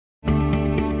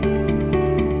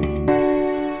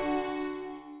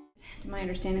my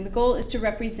understanding. The goal is to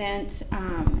represent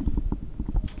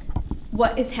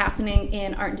what is happening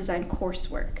in art and design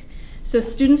coursework. So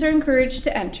students are encouraged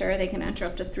to enter. They can enter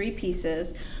up to 3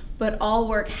 pieces, but all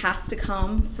work has to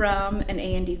come from an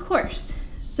A&D course.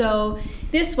 So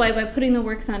this way, by putting the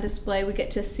works on display, we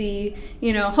get to see,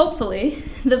 you know, hopefully,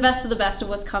 the best of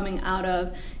what's coming out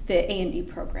of the A&D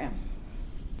program.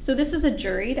 So this is a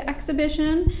juried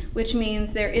exhibition, which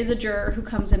means there is a juror who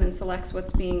comes in and selects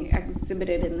what's being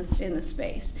exhibited in the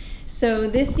space. So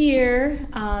this year,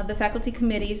 the faculty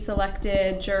committee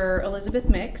selected juror Elizabeth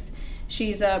Mix.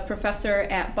 She's a professor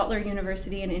at Butler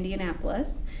University in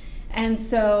Indianapolis. And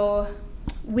so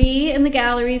we in the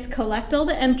galleries collect all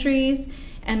the entries,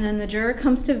 and then the juror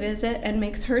comes to visit and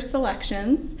makes her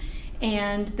selections,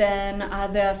 and then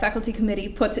the faculty committee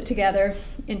puts it together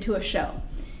into a show.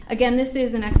 Again, this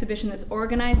is an exhibition that's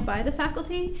organized by the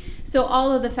faculty, so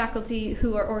all of the faculty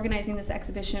who are organizing this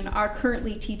exhibition are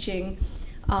currently teaching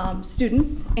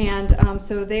students, and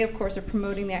so they of course are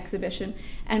promoting the exhibition,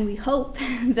 and we hope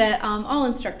that all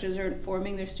instructors are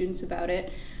informing their students about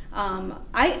it.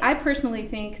 I personally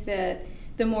think that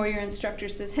the more your instructor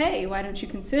says, hey, why don't you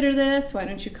consider this, why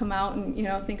don't you come out and, you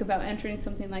know, think about entering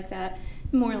something like that,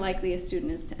 the more likely a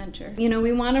student is to enter. You know,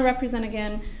 we want to represent,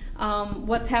 again,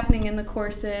 what's happening in the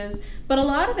courses, but a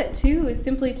lot of it too is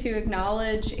simply to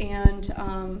acknowledge and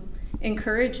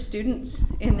encourage students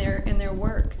in their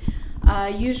work.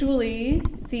 Usually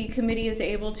the committee is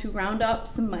able to round up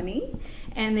some money,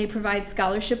 and they provide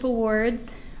scholarship awards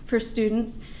for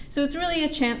students. So it's really a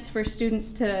chance for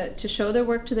students to show their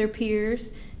work to their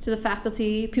peers, to the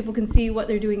faculty. People can see what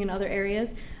they're doing in other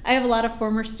areas. I have a lot of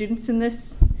former students in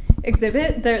this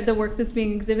exhibit. The work that's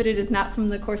being exhibited is not from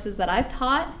the courses that I've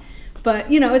taught,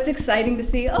 but you know, it's exciting to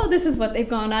see, oh, this is what they've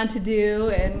gone on to do,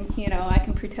 and you know, I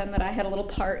can pretend that I had a little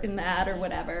part in that or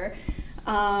whatever.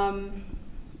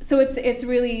 So it's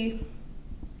really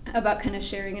about kind of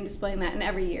sharing and displaying that, and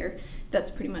every year that's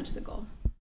pretty much the goal.